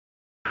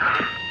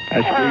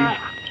I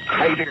squeezed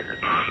tighter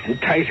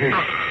and tighter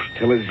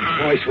till his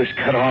voice was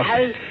cut off.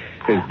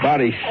 His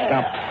body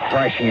stopped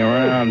thrashing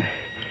around.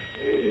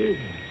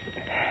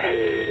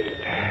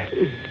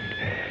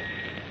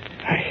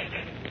 I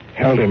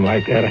held him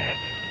like that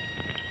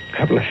a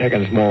couple of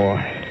seconds more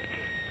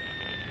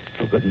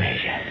for good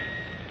measure.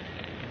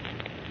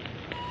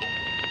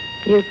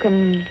 You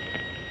can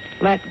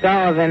let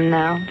go of him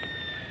now.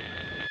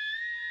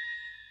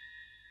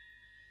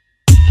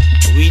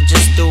 We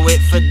just do it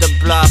for the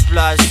blah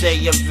blah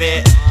say of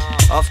it.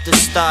 Off the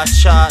star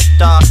chart,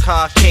 dark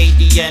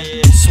Arcadian,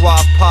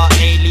 suave part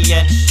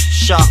alien,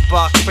 sharp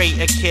bar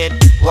crater kid,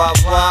 wah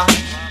wah.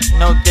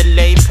 No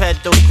delay,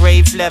 pedal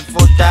grave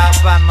leveled out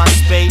by my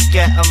spade.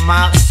 Get 'em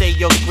out, say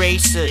your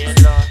graces.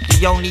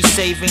 The only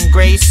saving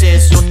grace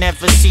is you'll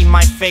never see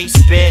my face,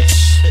 bitch.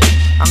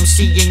 I'm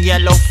seeing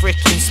yellow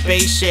frickin'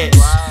 spaceships.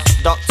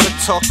 Doctor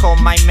took all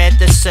my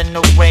medicine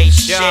away,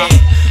 shit.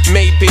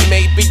 Maybe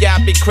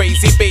I'll be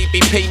crazy,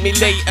 baby. Pay me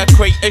later,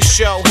 create a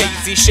show.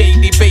 Hazy,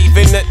 shady,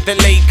 bathing at the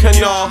lake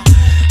and all.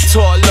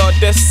 Tall or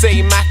the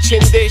same,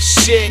 matching this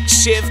shit.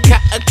 Shiv,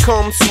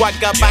 catacomb,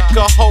 swagger back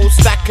a whole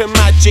stack of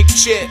magic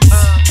chips.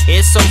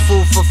 Here's some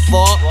food for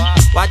thought.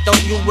 Why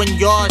don't you and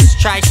yours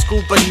try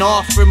scuba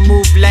north?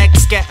 Remove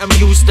legs, get 'em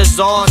used as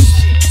oars.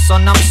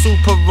 Son, I'm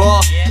super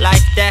raw,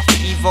 life, death,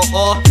 either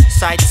or.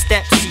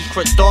 Sidestep,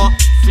 secret door.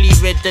 Flea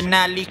ridden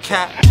alley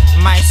cat,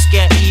 mice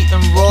get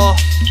eaten raw.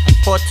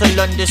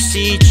 Portal under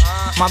siege,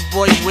 my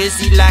boy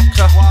Wizzy like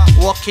a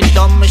walking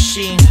dumb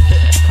machine.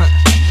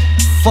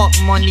 Fuck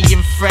money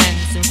and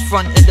friends in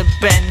front of the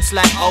Benz,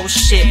 like oh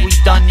shit, we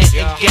done it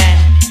again.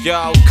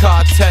 Yo,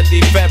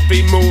 cartelly,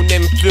 very moon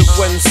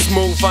influence,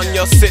 smooth on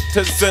your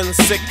citizens,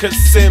 sick as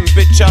sin,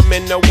 bitch, I'm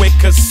in a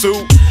wicker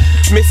suit.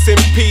 Missing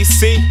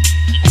PC,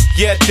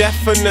 yeah,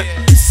 definite.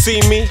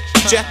 See me,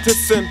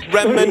 jettison,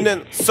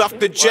 remnants off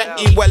the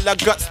jetty. Well, I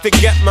got to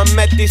get my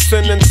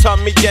medicine and tell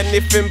me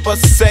anything but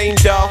sane,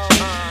 though.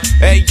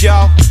 Hey,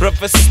 yo,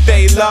 brother,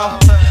 stay low.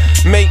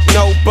 Make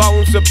no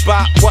bones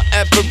about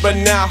whatever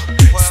and now.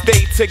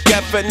 Stay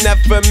together,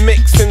 never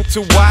mix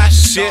into wild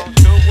shit.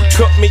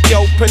 Cut me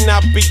open,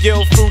 I'll be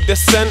ill through the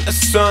center,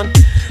 son.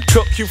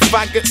 Cook you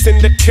faggots in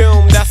the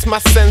kiln, that's my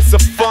sense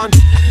of fun.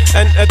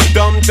 And a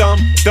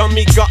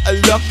dummy gotta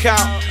look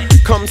out.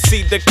 Come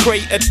see the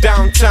crater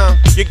downtown,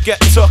 you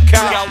get took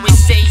out. Yo,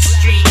 it's A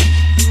Street,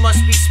 you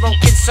must be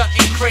smoking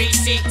something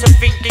crazy to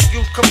think that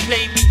you can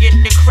play me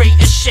in the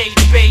crater shade,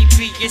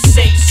 baby. It's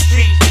A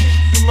Street,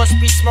 you must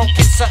be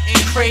smoking something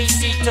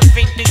crazy to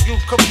think that you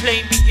can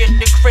play me in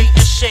the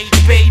crater shade,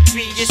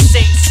 baby. It's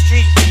A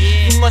Street,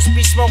 you must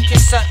be smoking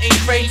something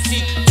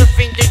crazy to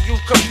think that you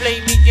can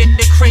play me in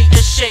the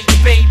crater shade,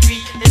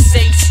 baby. It's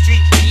A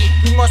Street,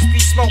 you must be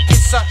smoking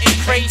something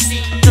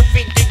crazy to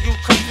think that you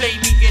can play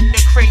me in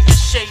the crater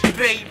shade,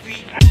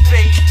 baby.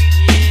 Baby,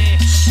 yeah,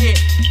 shit.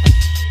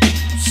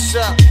 What's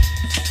up?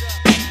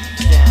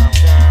 Down.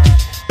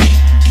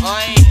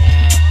 Oi.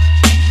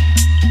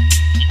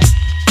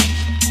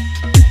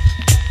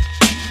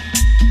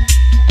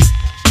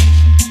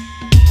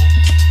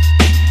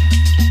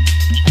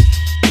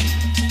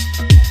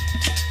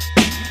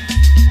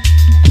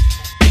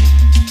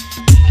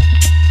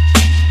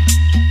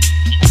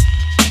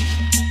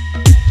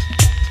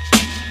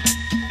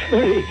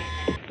 Hey.